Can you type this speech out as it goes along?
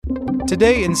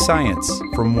Today in Science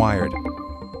from Wired.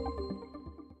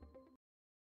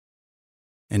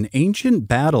 An ancient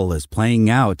battle is playing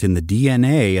out in the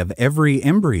DNA of every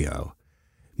embryo.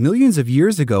 Millions of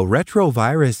years ago,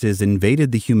 retroviruses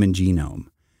invaded the human genome.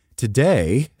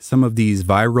 Today, some of these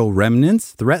viral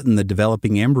remnants threaten the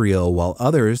developing embryo while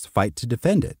others fight to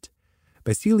defend it.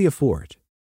 By Celia Ford.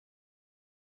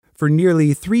 For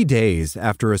nearly 3 days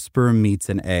after a sperm meets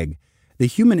an egg, the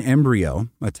human embryo,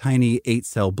 a tiny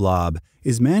 8-cell blob,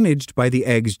 is managed by the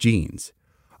egg's genes.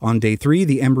 On day 3,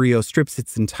 the embryo strips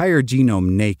its entire genome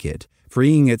naked,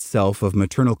 freeing itself of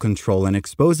maternal control and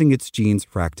exposing its genes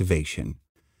for activation.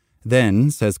 Then,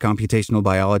 says computational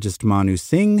biologist Manu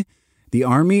Singh, the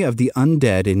army of the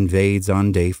undead invades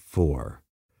on day 4.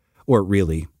 Or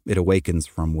really, it awakens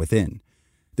from within.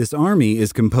 This army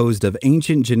is composed of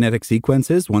ancient genetic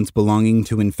sequences once belonging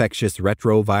to infectious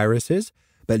retroviruses,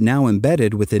 but now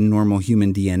embedded within normal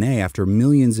human DNA after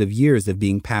millions of years of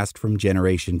being passed from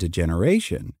generation to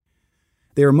generation.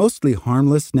 They are mostly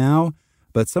harmless now,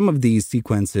 but some of these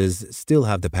sequences still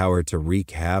have the power to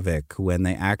wreak havoc when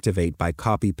they activate by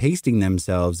copy-pasting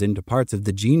themselves into parts of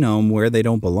the genome where they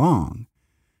don't belong.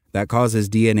 That causes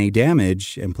DNA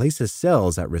damage and places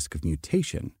cells at risk of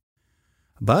mutation.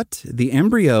 But the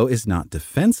embryo is not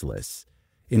defenseless.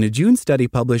 In a June study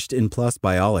published in PLOS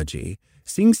Biology,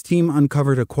 Singh's team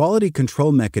uncovered a quality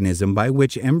control mechanism by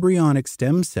which embryonic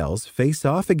stem cells face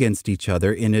off against each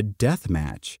other in a death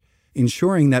match,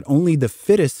 ensuring that only the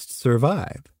fittest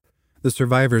survive. The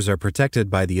survivors are protected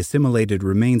by the assimilated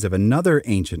remains of another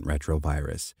ancient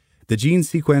retrovirus, the gene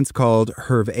sequence called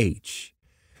HERV-H.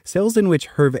 Cells in which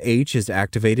HERV-H is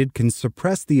activated can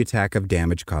suppress the attack of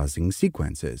damage-causing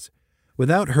sequences.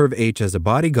 Without HERV-H as a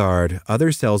bodyguard,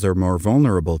 other cells are more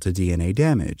vulnerable to DNA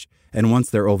damage, and once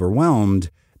they're overwhelmed,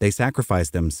 they sacrifice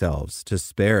themselves to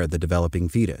spare the developing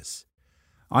fetus.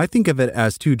 I think of it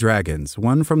as 2 dragons,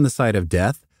 one from the side of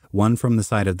death, one from the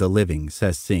side of the living,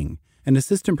 says Singh, an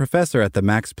assistant professor at the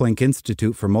Max Planck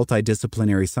Institute for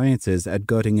Multidisciplinary Sciences at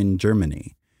Göttingen,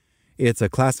 Germany. It's a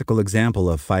classical example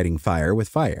of fighting fire with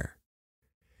fire.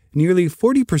 Nearly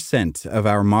 40% of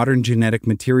our modern genetic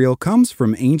material comes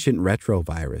from ancient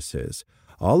retroviruses,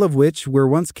 all of which were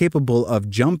once capable of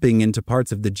jumping into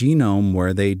parts of the genome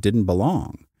where they didn't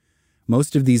belong.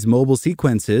 Most of these mobile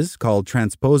sequences, called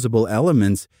transposable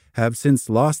elements, have since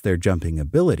lost their jumping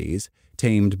abilities,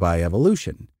 tamed by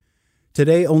evolution.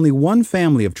 Today, only one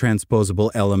family of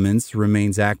transposable elements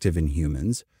remains active in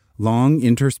humans, long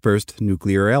interspersed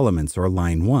nuclear elements, or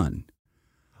line 1.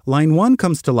 Line 1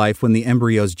 comes to life when the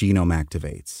embryo's genome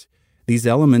activates. These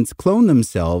elements clone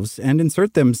themselves and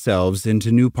insert themselves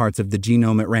into new parts of the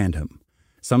genome at random.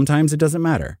 Sometimes it doesn't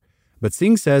matter, but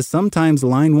Singh says sometimes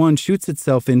line 1 shoots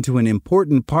itself into an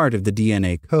important part of the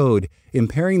DNA code,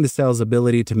 impairing the cell's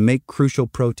ability to make crucial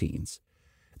proteins.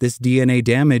 This DNA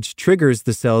damage triggers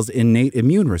the cell's innate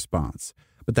immune response,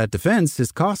 but that defense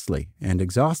is costly and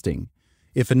exhausting.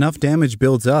 If enough damage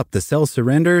builds up, the cell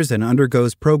surrenders and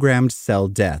undergoes programmed cell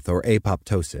death, or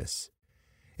apoptosis.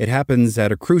 It happens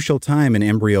at a crucial time in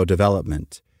embryo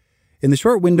development. In the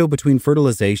short window between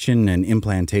fertilization and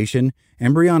implantation,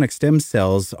 embryonic stem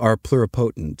cells are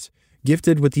pluripotent,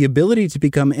 gifted with the ability to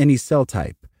become any cell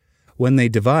type. When they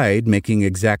divide, making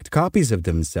exact copies of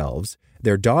themselves,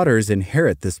 their daughters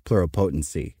inherit this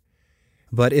pluripotency.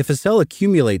 But if a cell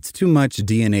accumulates too much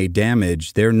DNA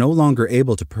damage, they're no longer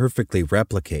able to perfectly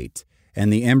replicate,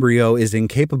 and the embryo is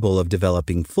incapable of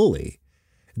developing fully.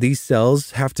 These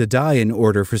cells have to die in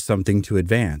order for something to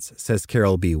advance, says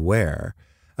Carol B. Ware,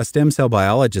 a stem cell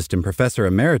biologist and professor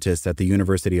emeritus at the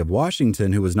University of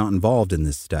Washington who was not involved in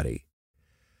this study.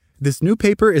 This new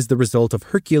paper is the result of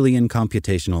Herculean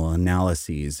computational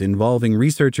analyses involving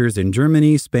researchers in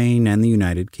Germany, Spain, and the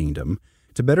United Kingdom,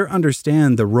 to better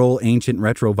understand the role ancient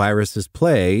retroviruses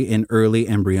play in early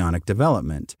embryonic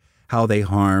development, how they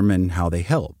harm and how they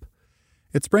help.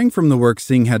 It sprang from the work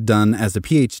Singh had done as a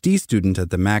PhD student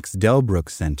at the Max Delbruck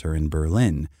Center in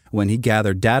Berlin, when he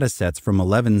gathered data sets from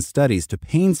 11 studies to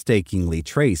painstakingly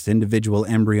trace individual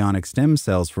embryonic stem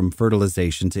cells from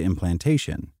fertilization to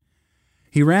implantation.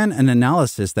 He ran an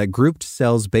analysis that grouped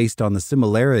cells based on the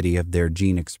similarity of their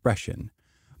gene expression.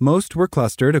 Most were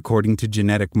clustered according to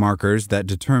genetic markers that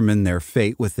determine their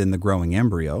fate within the growing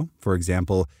embryo, for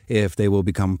example, if they will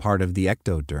become part of the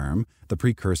ectoderm, the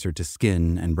precursor to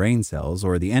skin and brain cells,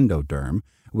 or the endoderm,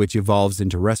 which evolves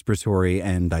into respiratory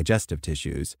and digestive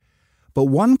tissues. But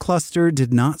one cluster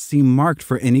did not seem marked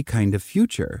for any kind of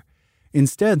future.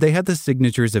 Instead, they had the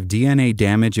signatures of DNA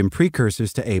damage and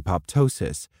precursors to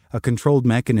apoptosis, a controlled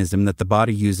mechanism that the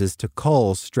body uses to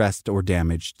cull stressed or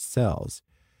damaged cells.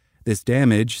 This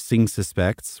damage, Singh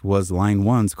suspects, was line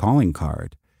 1's calling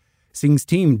card. Singh's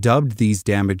team dubbed these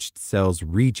damaged cells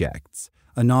rejects,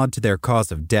 a nod to their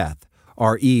cause of death,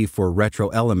 RE for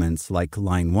retroelements like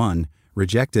line 1,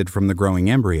 rejected from the growing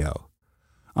embryo.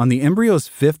 On the embryo's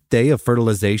 5th day of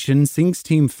fertilization, Singh's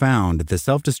team found the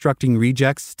self-destructing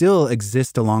rejects still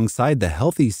exist alongside the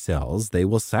healthy cells they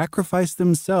will sacrifice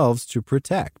themselves to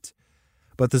protect.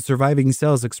 But the surviving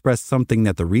cells express something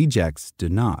that the rejects do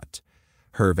not,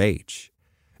 HERV-H.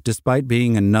 Despite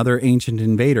being another ancient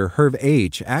invader,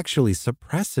 HERV-H actually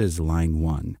suppresses line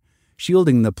 1,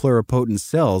 shielding the pluripotent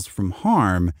cells from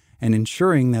harm and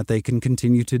ensuring that they can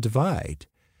continue to divide.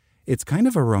 It's kind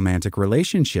of a romantic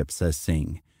relationship, says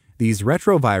Singh. These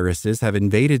retroviruses have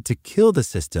invaded to kill the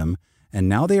system, and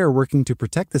now they are working to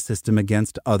protect the system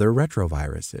against other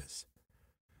retroviruses.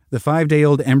 The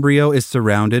 5-day-old embryo is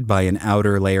surrounded by an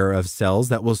outer layer of cells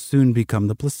that will soon become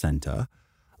the placenta.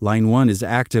 Line 1 is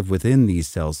active within these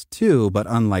cells too, but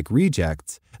unlike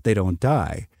rejects, they don't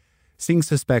die. Singh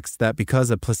suspects that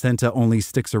because a placenta only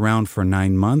sticks around for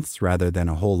 9 months rather than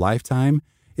a whole lifetime,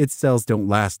 its cells don't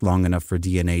last long enough for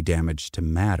DNA damage to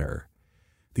matter.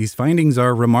 These findings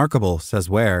are remarkable, says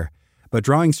Ware, but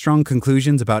drawing strong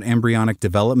conclusions about embryonic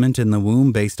development in the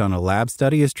womb based on a lab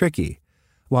study is tricky.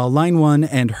 While line 1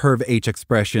 and HERV-H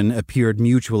expression appeared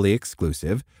mutually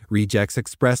exclusive, rejects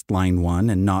expressed line 1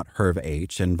 and not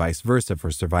HERV-H and vice versa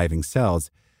for surviving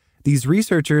cells, these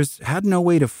researchers had no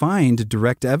way to find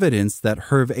direct evidence that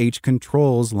HERV-H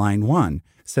controls line 1,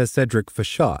 says Cedric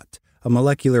Fachat, a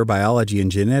molecular biology and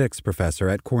genetics professor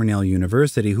at Cornell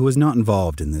University who was not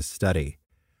involved in this study.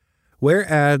 Ware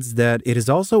adds that it is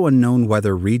also unknown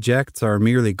whether rejects are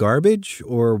merely garbage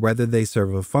or whether they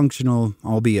serve a functional,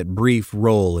 albeit brief,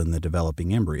 role in the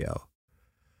developing embryo.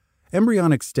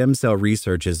 Embryonic stem cell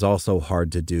research is also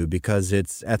hard to do because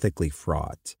it's ethically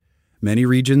fraught. Many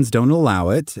regions don't allow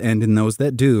it, and in those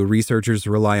that do, researchers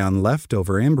rely on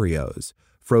leftover embryos,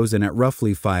 frozen at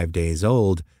roughly 5 days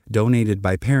old, donated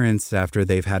by parents after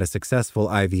they've had a successful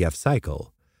IVF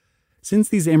cycle. Since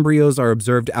these embryos are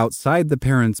observed outside the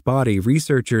parent's body,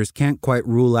 researchers can't quite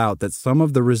rule out that some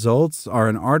of the results are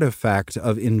an artifact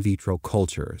of in vitro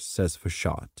culture, says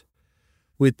Fachat.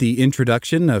 With the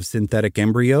introduction of synthetic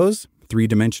embryos,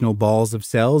 3-dimensional balls of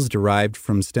cells derived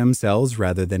from stem cells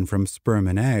rather than from sperm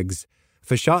and eggs,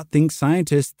 Fachat thinks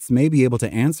scientists may be able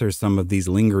to answer some of these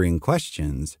lingering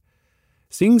questions.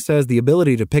 Singh says the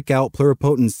ability to pick out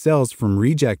pluripotent cells from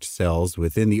reject cells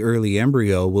within the early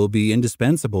embryo will be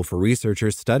indispensable for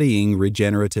researchers studying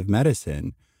regenerative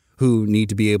medicine, who need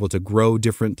to be able to grow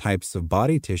different types of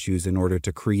body tissues in order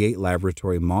to create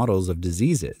laboratory models of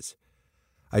diseases.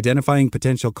 Identifying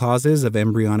potential causes of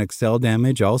embryonic cell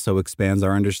damage also expands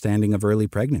our understanding of early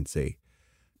pregnancy.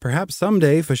 Perhaps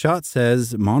someday, Fachat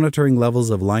says, monitoring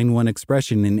levels of line 1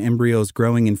 expression in embryos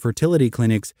growing in fertility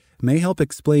clinics may help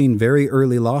explain very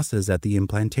early losses at the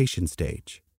implantation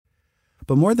stage.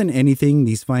 But more than anything,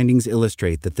 these findings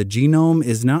illustrate that the genome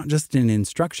is not just an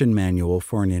instruction manual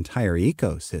for an entire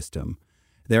ecosystem.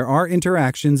 There are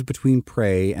interactions between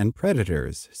prey and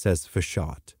predators, says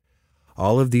Fachat.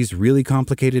 All of these really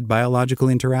complicated biological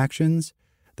interactions,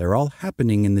 they're all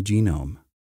happening in the genome.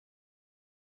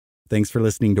 Thanks for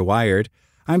listening to Wired.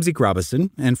 I'm Zeke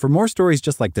Robison, and for more stories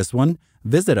just like this one,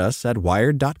 visit us at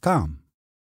wired.com.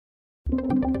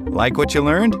 Like what you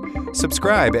learned?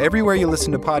 Subscribe everywhere you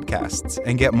listen to podcasts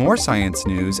and get more science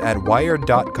news at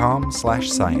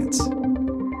wired.com/science.